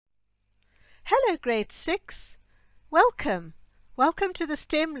Hello grade 6. Welcome. Welcome to the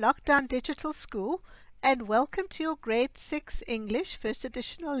STEM Lockdown Digital School and welcome to your grade 6 English First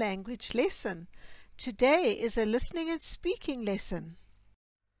Additional Language lesson. Today is a listening and speaking lesson.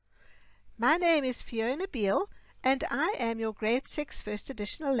 My name is Fiona Beale and I am your grade 6 First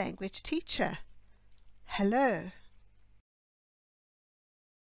Additional Language teacher. Hello.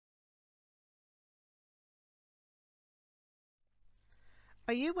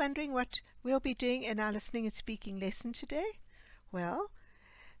 Are you wondering what we'll be doing in our listening and speaking lesson today? Well,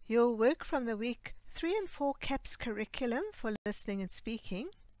 you'll work from the week 3 and 4 CAPS curriculum for listening and speaking.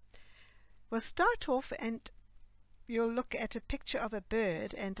 We'll start off and you'll look at a picture of a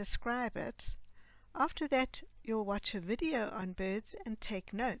bird and describe it. After that, you'll watch a video on birds and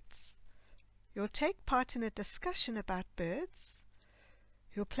take notes. You'll take part in a discussion about birds.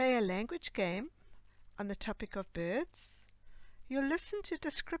 You'll play a language game on the topic of birds. You'll listen to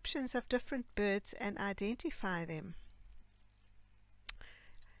descriptions of different birds and identify them.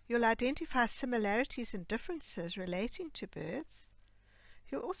 You'll identify similarities and differences relating to birds.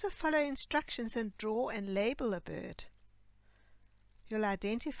 You'll also follow instructions and draw and label a bird. You'll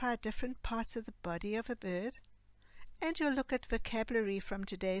identify different parts of the body of a bird. And you'll look at vocabulary from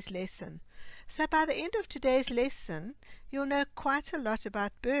today's lesson. So by the end of today's lesson, you'll know quite a lot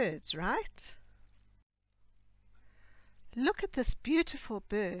about birds, right? Look at this beautiful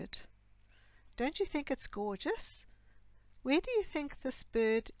bird. Don't you think it's gorgeous? Where do you think this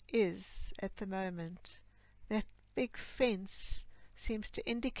bird is at the moment? That big fence seems to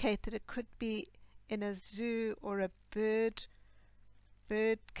indicate that it could be in a zoo or a bird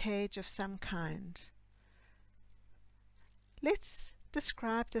cage of some kind. Let's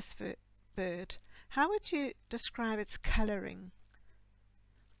describe this bird. How would you describe its coloring?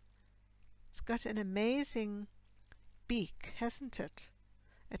 It's got an amazing beak, hasn't it?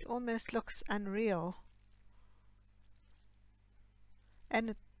 It almost looks unreal.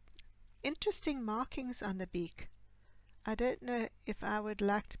 And interesting markings on the beak. I don't know if I would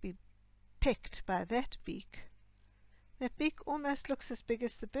like to be picked by that beak. That beak almost looks as big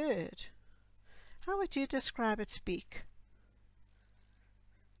as the bird. How would you describe its beak?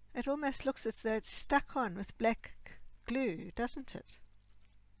 It almost looks as though it's stuck on with black glue, doesn't it?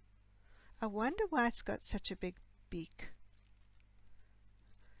 I wonder why it's got such a big beak.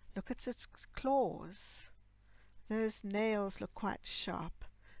 Look at its claws. Those nails look quite sharp.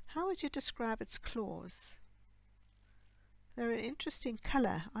 How would you describe its claws? They're an interesting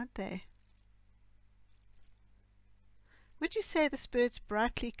color, aren't they? Would you say this bird's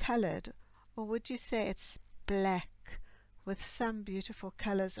brightly colored, or would you say it's black with some beautiful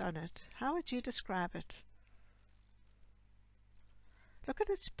colors on it? How would you describe it? Look at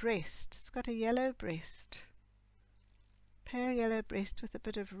its breast. It's got a yellow breast. Pale yellow breast with a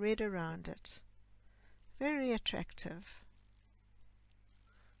bit of red around it. Very attractive.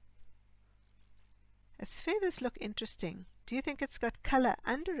 Its feathers look interesting. Do you think it's got color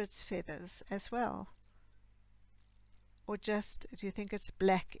under its feathers as well? Or just, do you think it's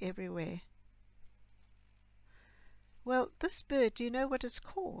black everywhere? Well, this bird, do you know what it's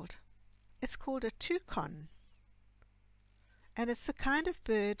called? It's called a toucan. And it's the kind of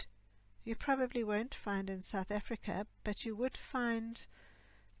bird you probably won't find in South Africa, but you would find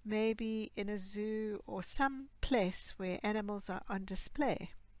maybe in a zoo or some place where animals are on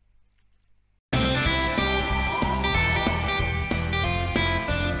display.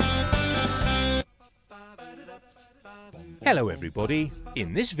 Hello everybody,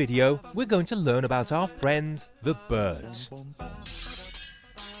 in this video we're going to learn about our friends the birds.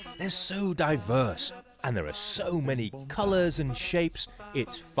 They're so diverse and there are so many colours and shapes,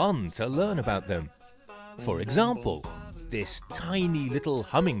 it's fun to learn about them. For example, this tiny little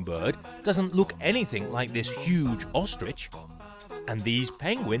hummingbird doesn't look anything like this huge ostrich. And these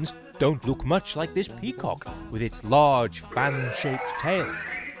penguins don't look much like this peacock with its large fan-shaped tail.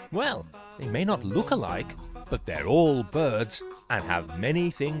 Well, they may not look alike, but they're all birds and have many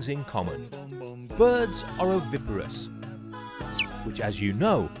things in common. Birds are oviparous, which, as you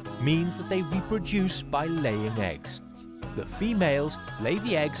know, means that they reproduce by laying eggs. The females lay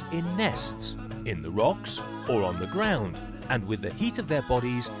the eggs in nests, in the rocks or on the ground, and with the heat of their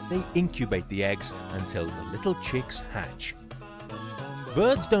bodies they incubate the eggs until the little chicks hatch.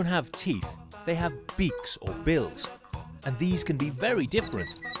 Birds don't have teeth, they have beaks or bills, and these can be very different,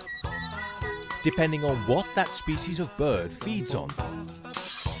 depending on what that species of bird feeds on.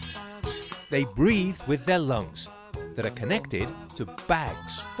 They breathe with their lungs, that are connected to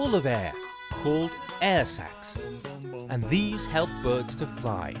bags full of air, called air sacs, and these help birds to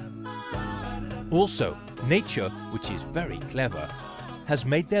fly. Also, nature, which is very clever, has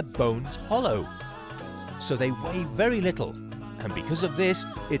made their bones hollow, so they weigh very little, and because of this,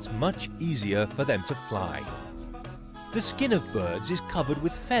 it's much easier for them to fly. The skin of birds is covered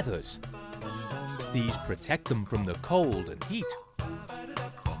with feathers. These protect them from the cold and heat.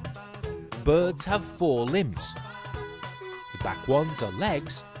 Birds have 4 limbs. The back ones are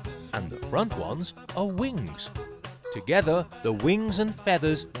legs, and the front ones are wings. Together, the wings and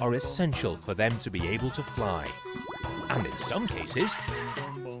feathers are essential for them to be able to fly, and in some cases,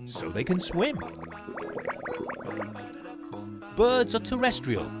 so they can swim. Birds are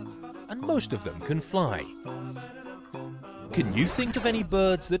terrestrial, and most of them can fly. Can you think of any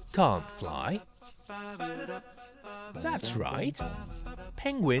birds that can't fly? That's right.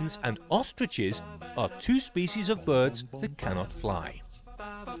 Penguins and ostriches are 2 species of birds that cannot fly.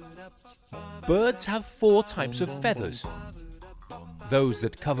 Birds have 4 types of feathers. Those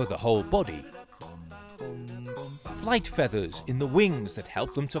that cover the whole body. Flight feathers in the wings that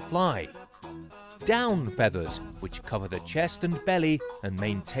help them to fly. Down feathers, which cover the chest and belly and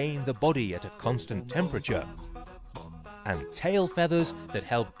maintain the body at a constant temperature. And tail feathers that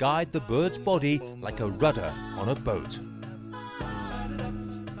help guide the bird's body like a rudder on a boat.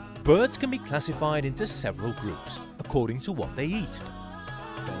 Birds can be classified into several groups according to what they eat.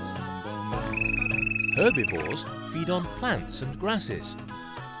 Herbivores feed on plants and grasses.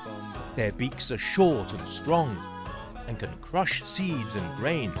 Their beaks are short and strong and can crush seeds and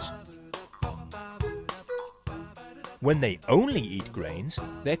grains. When they only eat grains,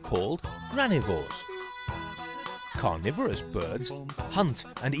 they're called granivores. Carnivorous birds hunt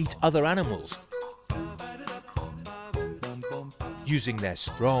and eat other animals, using their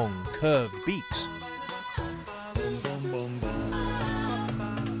strong, curved beaks.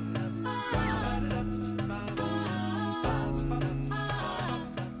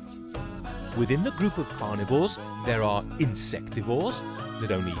 Within the group of carnivores, there are insectivores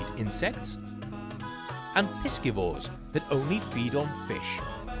that only eat insects, and piscivores that only feed on fish.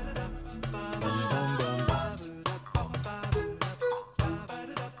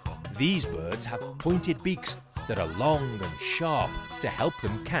 These birds have pointed beaks that are long and sharp to help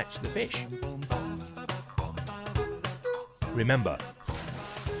them catch the fish. Remember,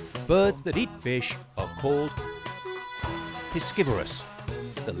 birds that eat fish are called piscivorous.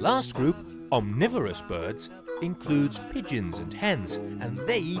 The last group, omnivorous birds, includes pigeons and hens, and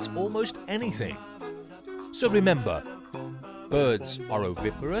they eat almost anything. So remember, birds are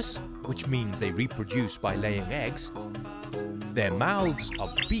oviparous, which means they reproduce by laying eggs. Their mouths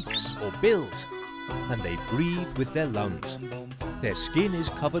are beaks or bills, and they breathe with their lungs. Their skin is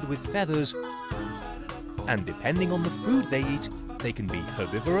covered with feathers, and depending on the food they eat, they can be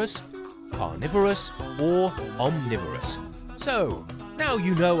herbivorous, carnivorous, or omnivorous. So, now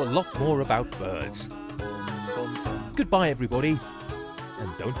you know a lot more about birds. Goodbye everybody,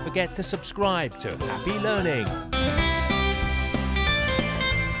 and don't forget to subscribe to Happy Learning.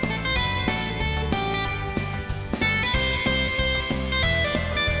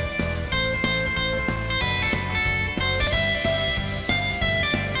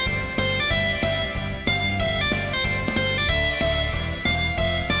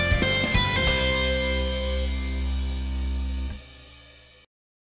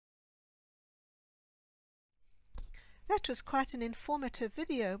 That was quite an informative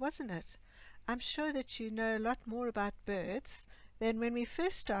video, wasn't it? I'm sure that you know a lot more about birds than when we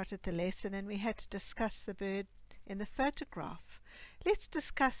first started the lesson and we had to discuss the bird in the photograph. Let's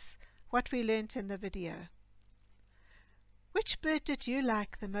discuss what we learnt in the video. Which bird did you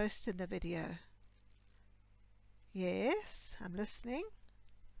like the most in the video? Yes, I'm listening.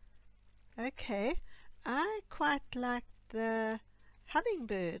 Okay, I quite liked the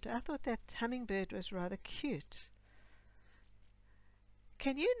hummingbird. I thought that hummingbird was rather cute.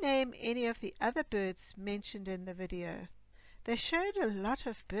 Can you name any of the other birds mentioned in the video? They showed a lot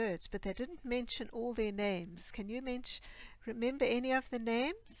of birds, but they didn't mention all their names. Can you remember any of the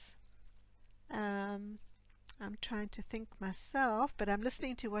names? I'm trying to think myself, but I'm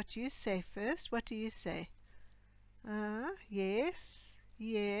listening to what you say first. What do you say? Yes,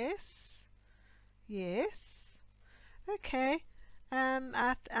 yes, yes. Okay.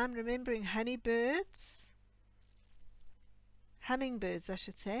 I'm remembering honeybirds. Hummingbirds, I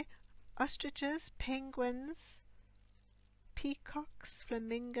should say, ostriches, penguins, peacocks,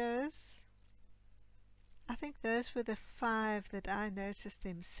 flamingos. I think those were the 5 that I noticed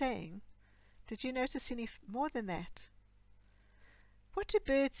them saying. Did you notice any more than that? What do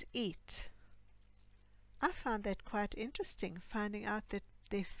birds eat? I found that quite interesting, finding out that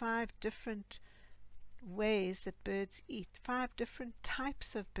there are 5 different ways that birds eat, 5 different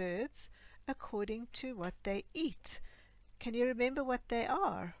types of birds according to what they eat. Can you remember what they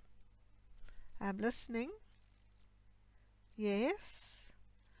are? I'm listening. Yes.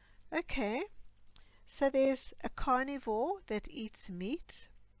 Okay. So there's a carnivore that eats meat,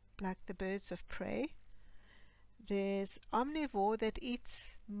 like the birds of prey. There's omnivore that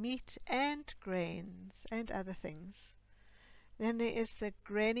eats meat and grains and other things. Then there is the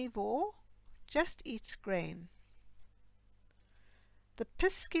granivore, just eats grain. The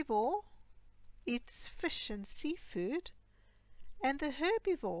piscivore eats fish and seafood. And the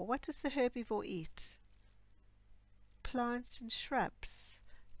herbivore, what does the herbivore eat? Plants and shrubs.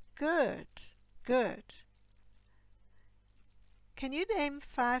 Good, good. Can you name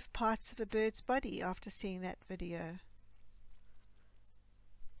 5 parts of a bird's body after seeing that video?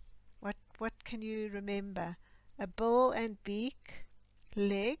 What can you remember? A bill and beak,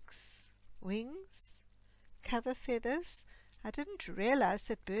 legs, wings, cover feathers. I didn't realize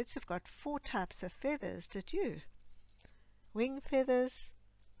that birds have got 4 types of feathers, did you? Wing feathers,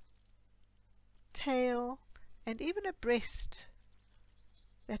 tail, and even a breast,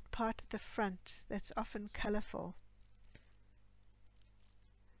 that part at the front that's often colourful.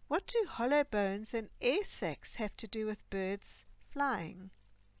 What do hollow bones and air sacs have to do with birds flying?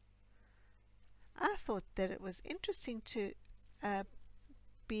 I thought that it was interesting to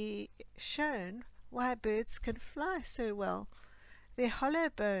be shown why birds can fly so well. Their hollow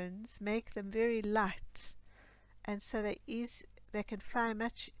bones make them very light, and so they can fly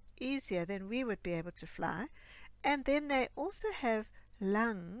much easier than we would be able to fly. And then they also have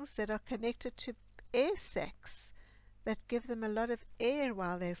lungs that are connected to air sacs that give them a lot of air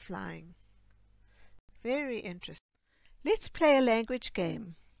while they're flying. Very interesting. Let's play a language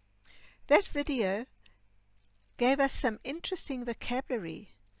game. That video gave us some interesting vocabulary.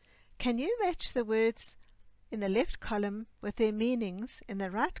 Can you match the words in the left column with their meanings in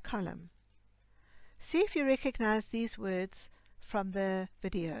the right column? See if you recognize these words from the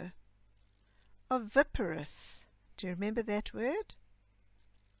video. Oviparous. Do you remember that word?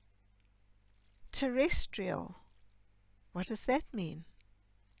 Terrestrial. What does that mean?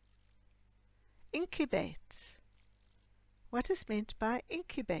 Incubate. What is meant by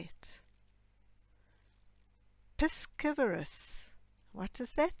incubate? Piscivorous. What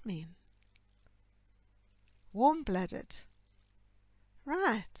does that mean? Warm-blooded.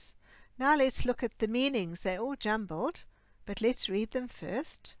 Right. Now let's look at the meanings. They're all jumbled, but let's read them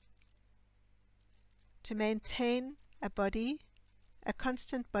first. To maintain a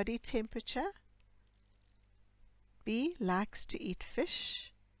constant body temperature. B. Likes to eat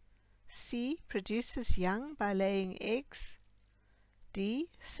fish. C. Produces young by laying eggs. D.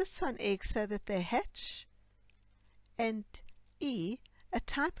 Sits on eggs so that they hatch. And E. A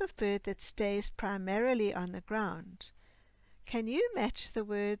type of bird that stays primarily on the ground. Can you match the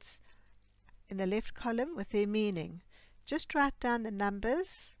words in the left column with their meaning? Just write down the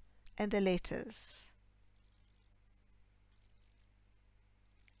numbers and the letters.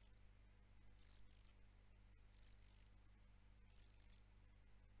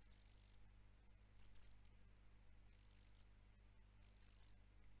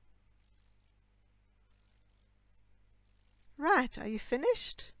 Right, are you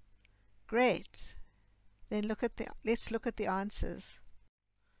finished? Great. Then let's look at the answers.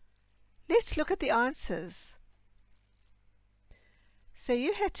 Let's look at the answers. So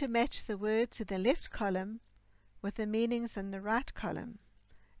you had to match the words in the left column with the meanings in the right column.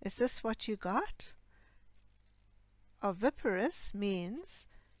 Is this what you got? Oviparous means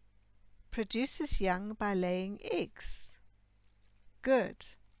produces young by laying eggs. Good.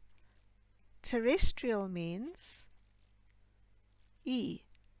 Terrestrial means E.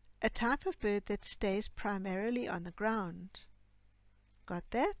 A type of bird that stays primarily on the ground. Got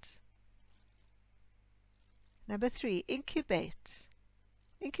that? Number 3, incubate.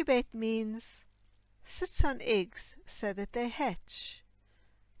 Incubate means sits on eggs so that they hatch.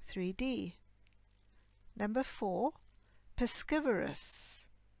 3D. Number 4, piscivorous.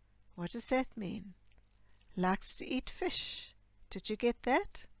 What does that mean? Likes to eat fish. Did you get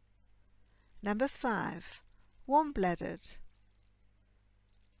that? Number 5, warm-blooded.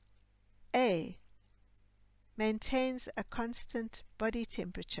 A. Maintains a constant body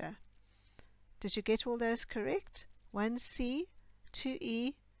temperature. Did you get all those correct? 1C,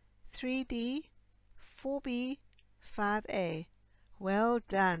 2E, 3D, 4B, 5A. Well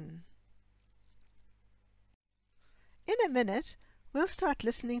done. In a minute, we'll start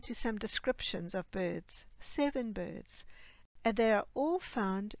listening to some descriptions of birds, 7 birds, and they are all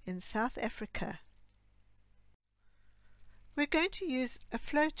found in South Africa. We're going to use a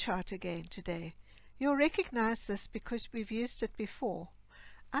flow chart again today. You'll recognize this because we've used it before.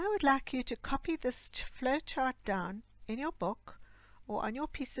 I would like you to copy this flow chart down in your book or on your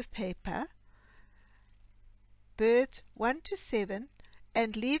piece of paper birds 1 to 7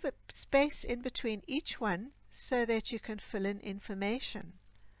 and leave a space in between each one so that you can fill in information.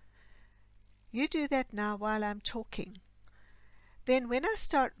 You do that now while I'm talking. Then when I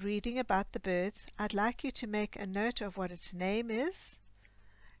start reading about the birds, I'd like you to make a note of what its name is,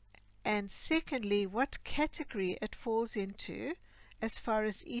 and secondly, what category it falls into as far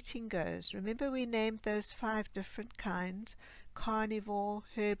as eating goes. Remember, we named those 5 different kinds: carnivore,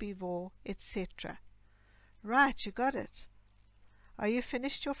 herbivore, etc. Right, you got it. Are you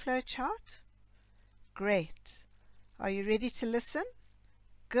finished your flow chart? Great. Are you ready to listen?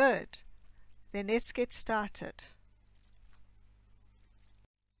 Good. Then let's get started.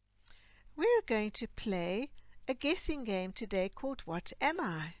 We're going to play a guessing game today called What Am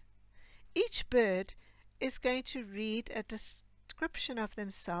I? Each bird is going to read a description of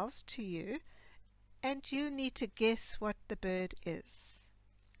themselves to you, and you need to guess what the bird is.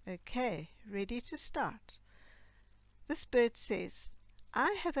 Okay, ready to start. This bird says,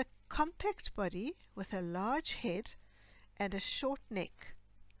 I have a compact body with a large head and a short neck.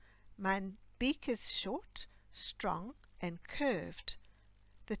 My beak is short, strong, and curved.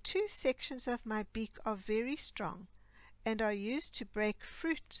 The 2 sections of my beak are very strong and are used to break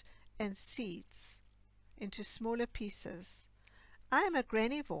fruit and seeds into smaller pieces. I am a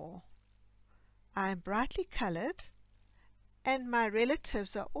granivore. I am brightly colored, and my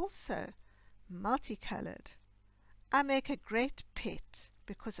relatives are also multicolored. I make a great pet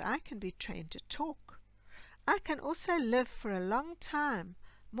because I can be trained to talk. I can also live for a long time,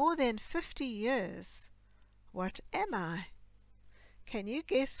 more than 50 years. What am I? Can you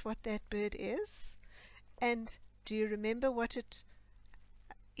guess what that bird is? And do you remember what it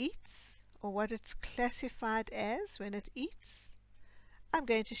eats, or what it's classified as when it eats? I'm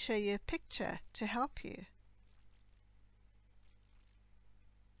going to show you a picture to help you.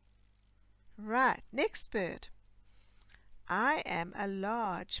 Right, next bird. I am a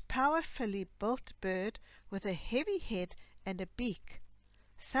large, powerfully built bird with a heavy head and a beak.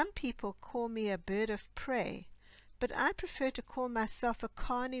 Some people call me a bird of prey, but I prefer to call myself a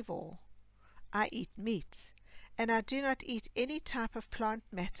carnivore. I eat meat, and I do not eat any type of plant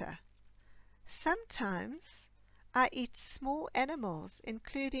matter. Sometimes I eat small animals,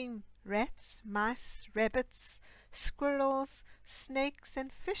 including rats, mice, rabbits, squirrels, snakes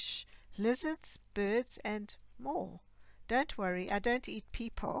and fish, lizards, birds, and more. Don't worry, I don't eat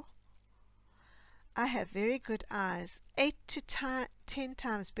people. I have very good eyes, 8 to 10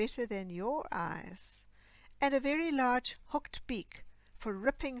 times better than your eyes, and a very large hooked beak for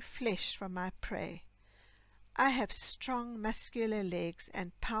ripping flesh from my prey. I have strong muscular legs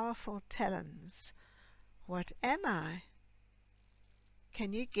and powerful talons. What am I?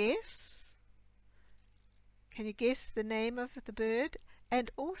 Can you guess? Can you guess the name of the bird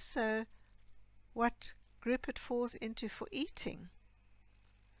and also what group it falls into for eating?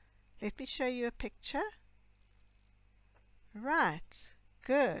 Let me show you a picture. Right,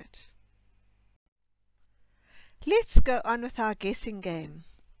 good. Let's go on with our guessing game.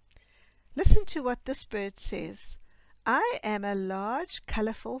 Listen to what this bird says. I am a large,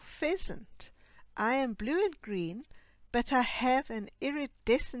 colorful pheasant. I am blue and green, but I have an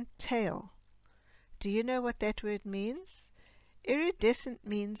iridescent tail. Do you know what that word means? Iridescent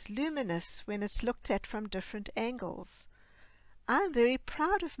means luminous when it's looked at from different angles. I am very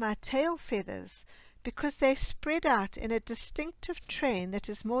proud of my tail feathers because they spread out in a distinctive train that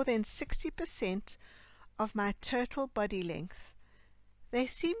is more than 60% of my total body length. They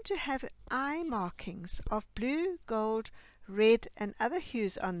seem to have eye markings of blue, gold, red, and other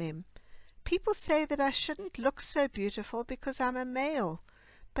hues on them. People say that I shouldn't look so beautiful because I'm a male,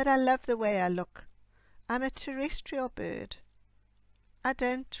 but I love the way I look. I'm a terrestrial bird. I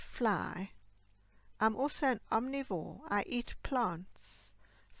don't fly. I'm also an omnivore. I eat plants,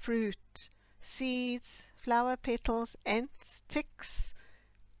 fruit, seeds, flower petals, ants, ticks,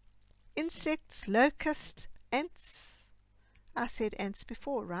 insects, locusts, ants. I said ants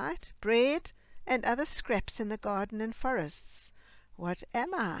before, right? Bread and other scraps in the garden and forests. What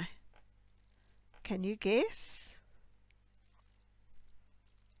am I? Can you guess?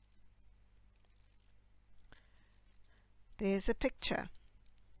 There's a picture.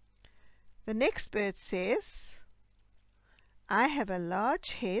 The next bird says, I have a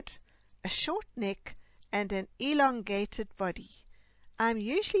large head, a short neck, and an elongated body. I'm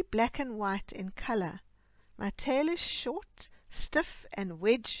usually black and white in color. My tail is short, stiff, and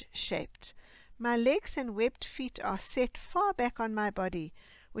wedge-shaped. My legs and webbed feet are set far back on my body,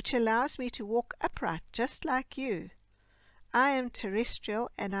 which allows me to walk upright just like you. I am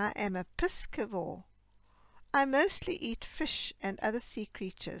terrestrial and I am a piscivore. I mostly eat fish and other sea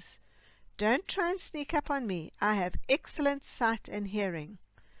creatures. Don't try and sneak up on me. I have excellent sight and hearing.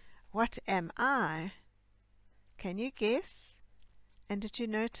 What am I? Can you guess? And did you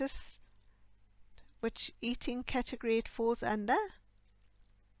notice which eating category it falls under?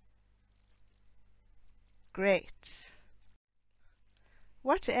 Great.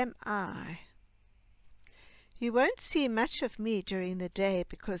 What am I? You won't see much of me during the day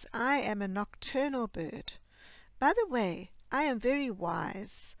because I am a nocturnal bird. By the way, I am very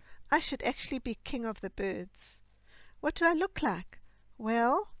wise. I should actually be king of the birds. What do I look like?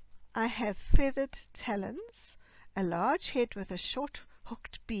 Well, I have feathered talons, a large head with a short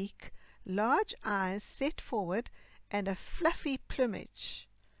hooked beak, large eyes set forward, and a fluffy plumage.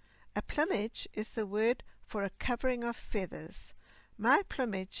 A plumage is the word for a covering of feathers. My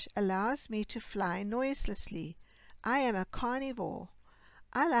plumage allows me to fly noiselessly. I am a carnivore.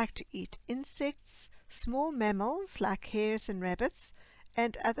 I like to eat insects, small mammals like hares and rabbits,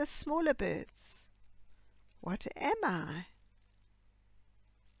 and other smaller birds. What am I?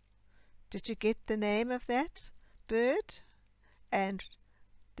 Did you get the name of that bird and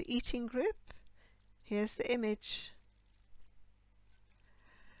the eating group? Here's the image.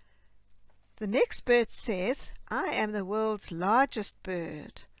 The next bird says, I am the world's largest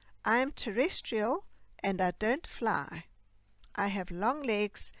bird. I am terrestrial and I don't fly. I have long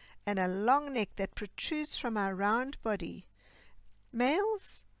legs and a long neck that protrudes from my round body.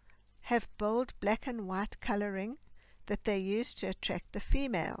 Males have bold black and white coloring that they use to attract the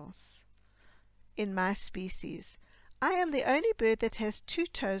females. In my species, I am the only bird that has 2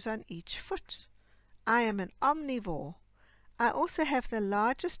 toes on each foot. I am an omnivore. I also have the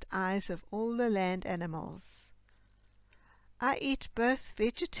largest eyes of all the land animals. I eat both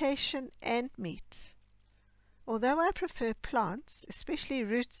vegetation and meat. Although I prefer plants, especially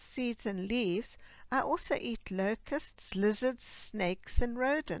roots, seeds and leaves, I also eat locusts, lizards, snakes and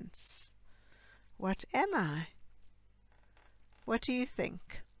rodents. What am I? What do you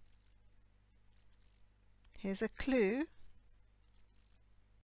think? Here's a clue.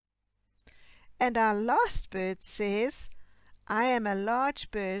 And our last bird says, I am a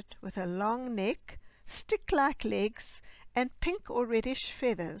large bird with a long neck, stick-like legs, and pink or reddish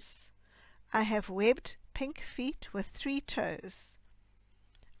feathers. I have webbed pink feet with 3 toes.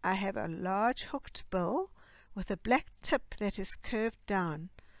 I have a large hooked bill with a black tip that is curved down.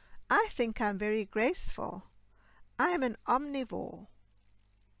 I think I'm very graceful. I am an omnivore.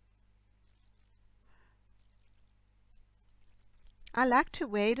 I like to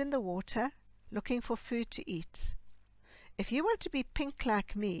wade in the water looking for food to eat. If you want to be pink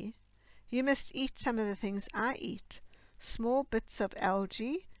like me, you must eat some of the things I eat. Small bits of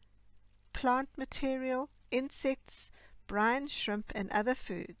algae, plant material, insects, brine shrimp and other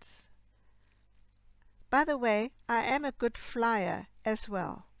foods. By the way, I am a good flyer as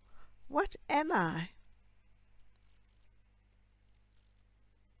well. What am I?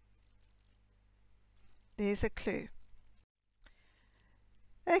 There's a clue.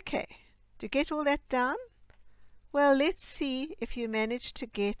 Okay, do you get all that down? Well, let's see if you managed to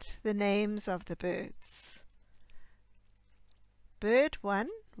get the names of the birds. Bird 1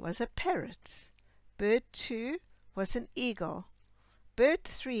 was a parrot. Bird 2 was an eagle. Bird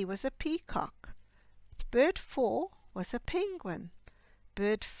 3 was a peacock. Bird 4 was a penguin.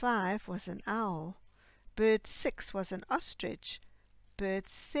 Bird 5 was an owl. Bird 6 was an ostrich. Bird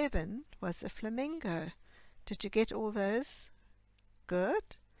 7 was a flamingo. Did you get all those?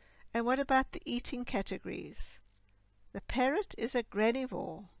 Good. And what about the eating categories? The parrot is a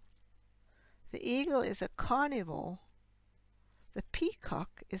granivore. The eagle is a carnivore. The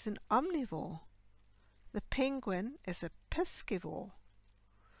peacock is an omnivore. The penguin is a piscivore.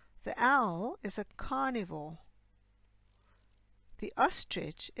 The owl is a carnivore. The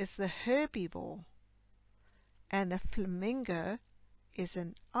ostrich is the herbivore. And the flamingo is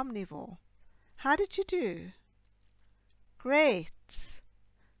an omnivore. How did you do? Great!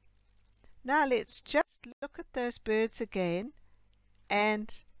 Now let's just look at those birds again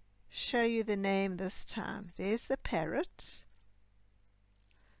and show you the name this time. There's the parrot.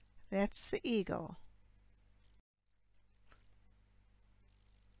 That's the eagle.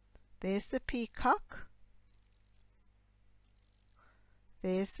 There's the peacock.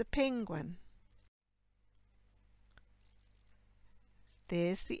 There's the penguin.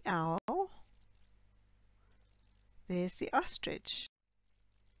 There's the owl. There's the ostrich.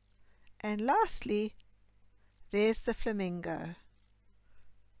 And lastly, there's the flamingo.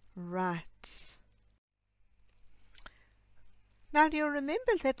 Right. Now you'll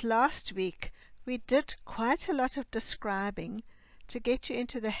remember that last week we did quite a lot of describing to get you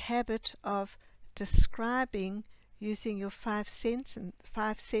into the habit of describing using your five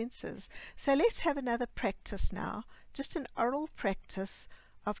senses. So let's have another practice now, just an oral practice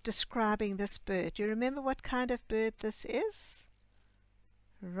of describing this bird. You remember what kind of bird this is?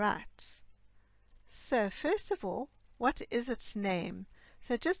 Right. So first of all, what is its name?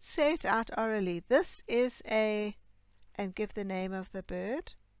 So just say it out orally. This is a, and give the name of the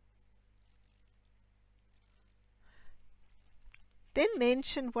bird. Then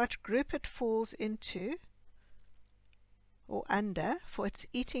mention what group it falls into or under for its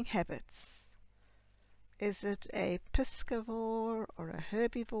eating habits. Is it a piscivore or a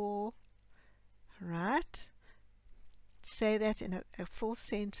herbivore? Right. Say that in a full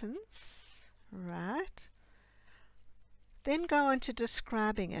sentence. Right. Then go on to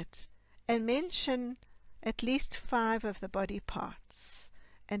describing it and mention at least 5 of the body parts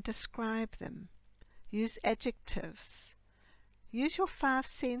and describe them. Use adjectives. Use your 5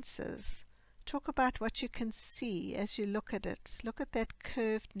 senses. Talk about what you can see as you look at it. Look at that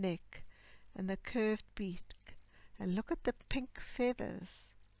curved neck and the curved beak, and look at the pink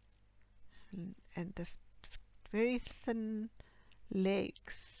feathers and the very thin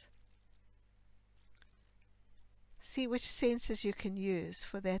legs. See which senses you can use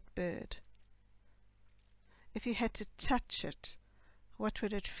for that bird. If you had to touch it, what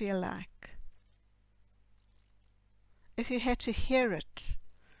would it feel like? If you had to hear it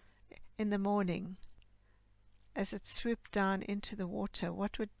in the morning as it swooped down into the water,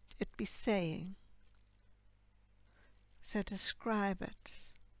 what would it be saying? So describe it.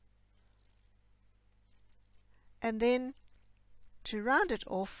 And then, to round it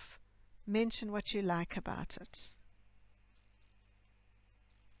off, mention what you like about it.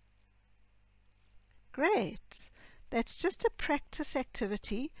 Great. That's just a practice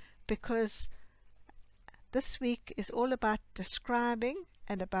activity, because this week is all about describing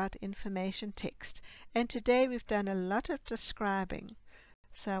and about information text. And today we've done a lot of describing.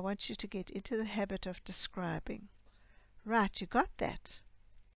 So I want you to get into the habit of describing. Right, you got that?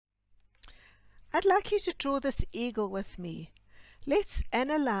 I'd like you to draw this eagle with me. Let's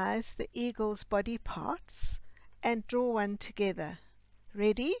analyze the eagle's body parts and draw one together.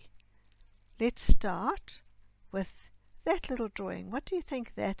 Ready? Let's start with that little drawing. What do you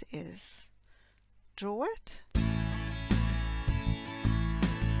think that is? Draw it.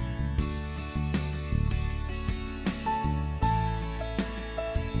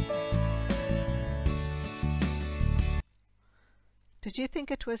 Did you think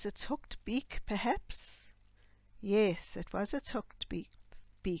it was its hooked beak, perhaps? Yes, it was its hooked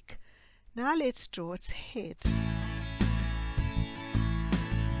beak. Now let's draw its head.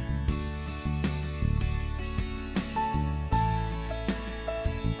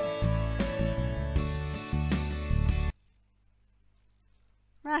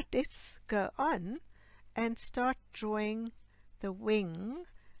 Right, let's go on and start drawing the wing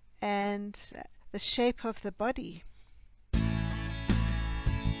and the shape of the body.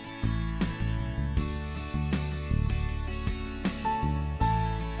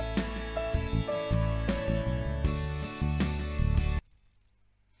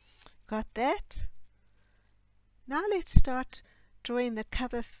 Got that? Now let's start drawing the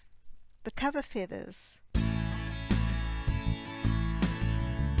cover feathers.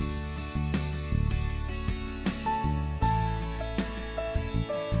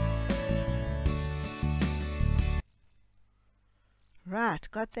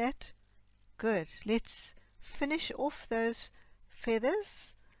 Right, got that? Good. Let's finish off those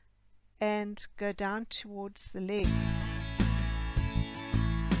feathers and go down towards the legs.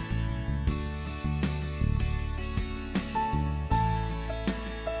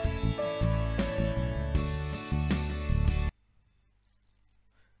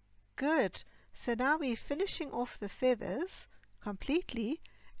 Good. So now we're finishing off the feathers completely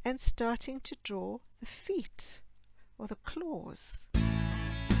and starting to draw the feet or the claws.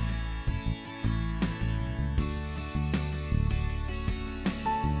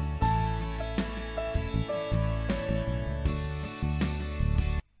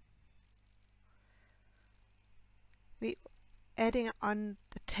 We're adding on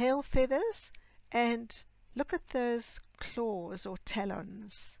the tail feathers, and look at those claws or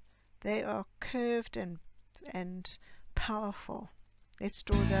talons. They are curved and powerful. Let's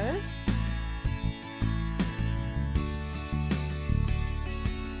draw those.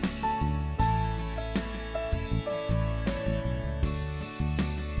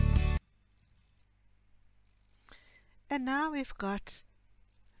 And now we've got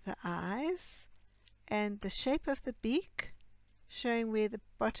the eyes and the shape of the beak, showing where the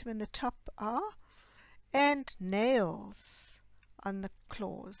bottom and the top are, and nails on the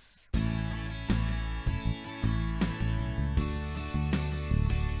claws.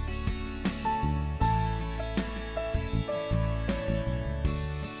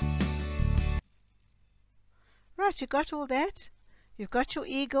 Right, you got all that? You've got your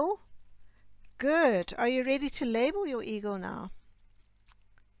eagle? Good. Are you ready to label your eagle now?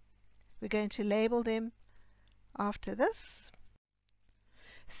 We're going to label them after this.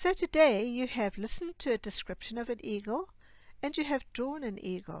 So today you have listened to a description of an eagle and you have drawn an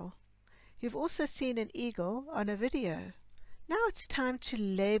eagle. You've also seen an eagle on a video. Now it's time to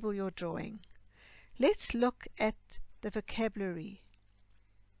label your drawing. Let's look at the vocabulary.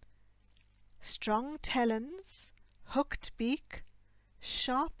 Strong talons, hooked beak,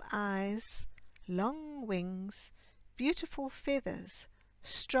 sharp eyes, long wings, beautiful feathers,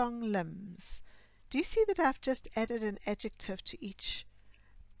 strong limbs. Do you see that I've just added an adjective to each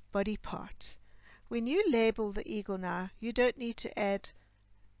body part? When you label the eagle now, you don't need to add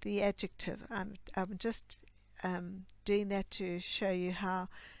the adjective. I'm just doing that to show you how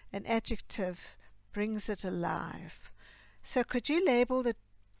an adjective brings it alive. So could you label the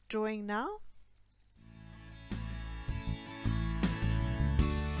drawing now?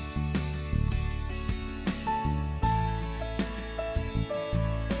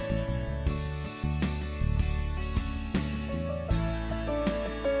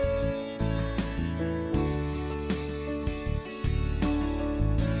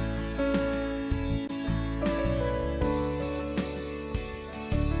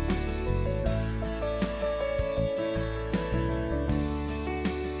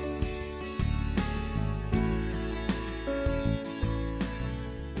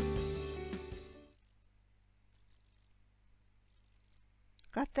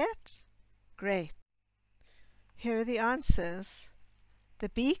 Got that? Great. Here are the answers. The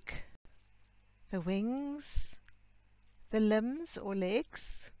beak, the wings, the limbs or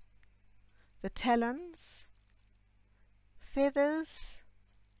legs, the talons, feathers,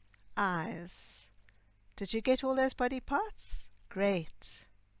 eyes. Did you get all those body parts? Great.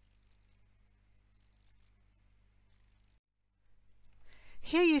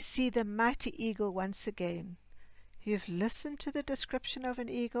 Here you see the mighty eagle once again. You've listened to the description of an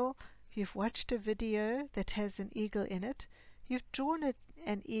eagle, you've watched a video that has an eagle in it, you've drawn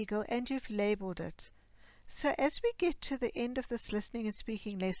an eagle and you've labeled it. So as we get to the end of this listening and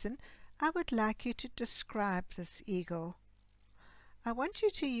speaking lesson, I would like you to describe this eagle. I want you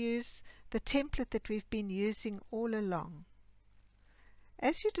to use the template that we've been using all along.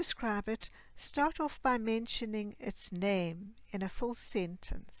 As you describe it, start off by mentioning its name in a full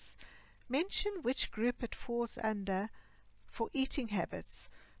sentence. Mention which group it falls under for eating habits.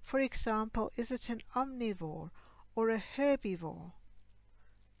 For example, is it an omnivore or a herbivore?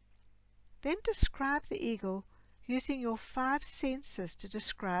 Then describe the eagle using your 5 senses to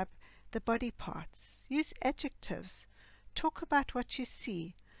describe the body parts. Use adjectives. Talk about what you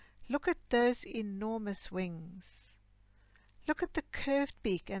see. Look at those enormous wings. Look at the curved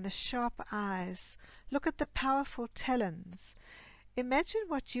beak and the sharp eyes. Look at the powerful talons. Imagine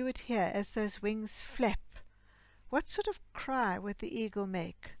what you would hear as those wings flap. What sort of cry would the eagle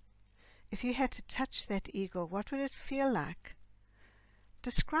make? If you had to touch that eagle, what would it feel like?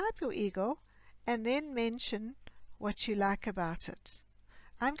 Describe your eagle and then mention what you like about it.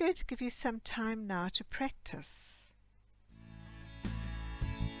 I'm going to give you some time now to practice.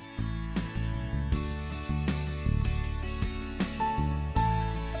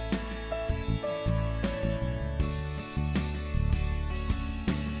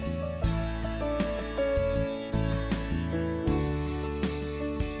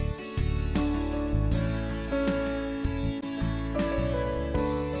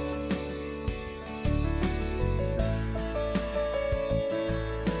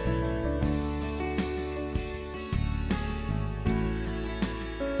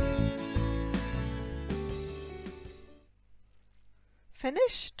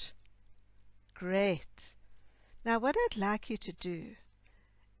 Finished? Great. Now what I'd like you to do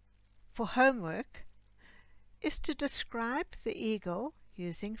for homework is to describe the eagle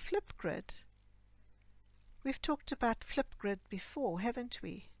using Flipgrid. We've talked about Flipgrid before, haven't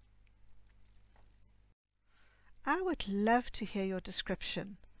we? I would love to hear your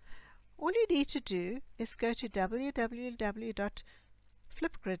description. All you need to do is go to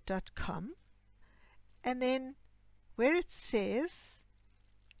www.flipgrid.com and then where it says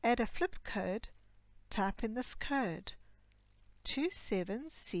add a flip code, type in this code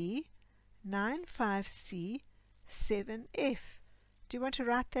 27C95C7F. Do you want to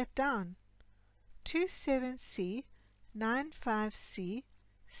write that down?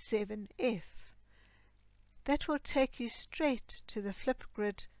 27C95C7F. That will take you straight to the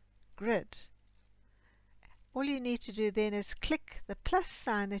Flipgrid grid. All you need to do then is click the plus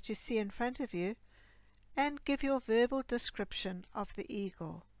sign that you see in front of you and give your verbal description of the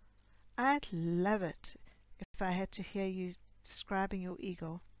eagle. I'd love it if if I had to hear you describing your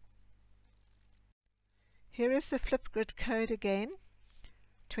eagle. Here is the Flipgrid code again,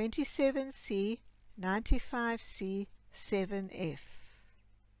 27C 95C 7F.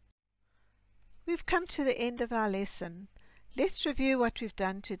 We've come to the end of our lesson. Let's review what we've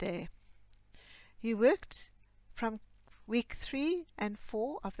done today. You worked from week 3 and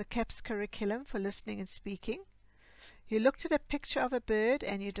 4 of the CAPS curriculum for listening and speaking. You looked at a picture of a bird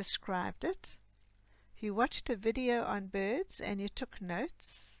and you described it. You watched a video on birds and you took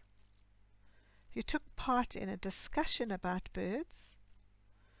notes. You took part in a discussion about birds.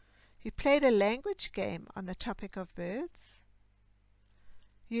 You played a language game on the topic of birds.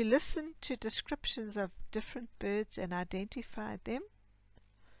 You listened to descriptions of different birds and identified them.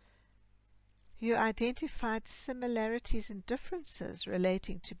 You identified similarities and differences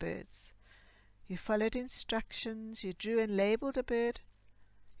relating to birds. You followed instructions, you drew and labeled a bird,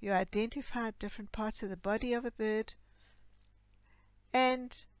 you identified different parts of the body of a bird,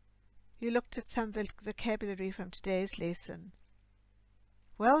 and you looked at some vocabulary from today's lesson.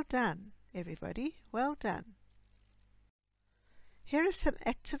 Well done, everybody, well done. Here are some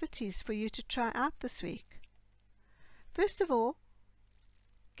activities for you to try out this week. First of all,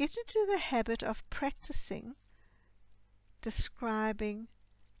 get into the habit of practicing describing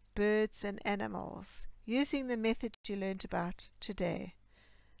birds and animals using the method you learned about today,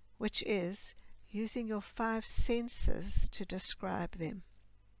 which is using your 5 senses to describe them.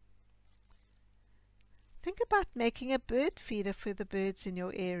 Think about making a bird feeder for the birds in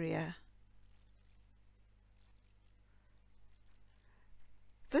your area.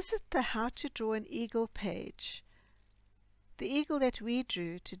 Visit the How to Draw an Eagle page. The eagle that we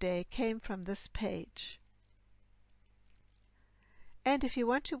drew today came from this page. And if you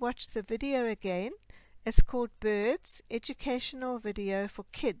want to watch the video again, it's called Birds Educational Video for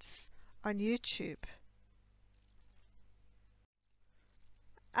Kids on YouTube.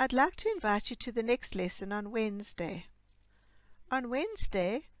 I'd like to invite you to the next lesson on Wednesday. On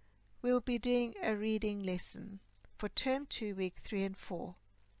Wednesday, we'll be doing a reading lesson for Term 2, Week 3 and 4.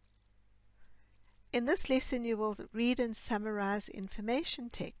 In this lesson, you will read and summarize information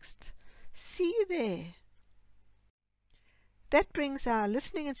text. See you there. That brings our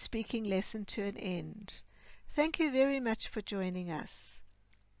listening and speaking lesson to an end. Thank you very much for joining us.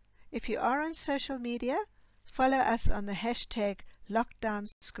 If you are on social media, follow us on the hashtag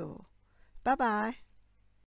LockdownSchool. Bye-bye.